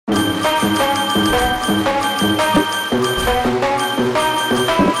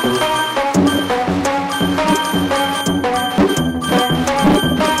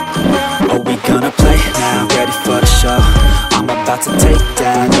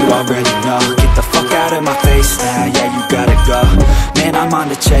already know. Get the fuck out of my face now, yeah, you gotta go. Man, I'm on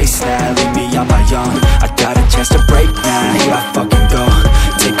the chase now, leave me on my own. I got a chance to break now, here I fucking go.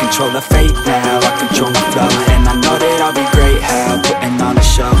 Take control of fate now, I control my flow. And I know that I'll be great, how, putting on a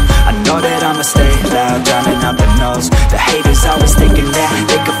show. I know that I'ma stay loud, drowning out the noise. The haters always thinking that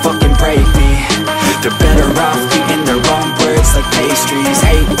they could fucking break me. They're better off eating their own words like pastries.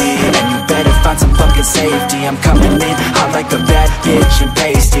 Hate me, and you better find some fucking safety. I'm coming in hot like a bad bitch and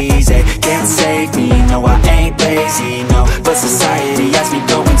pasties. They can't save me, no I ain't lazy, no. But society has me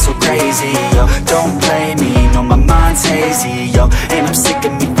going so crazy, yo. Don't play me, no my mind's hazy, yo. And I'm sick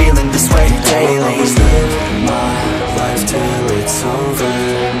of me feeling this way daily. I'll always live my life till it's over,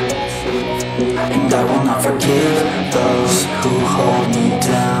 and I will not forgive those who hold me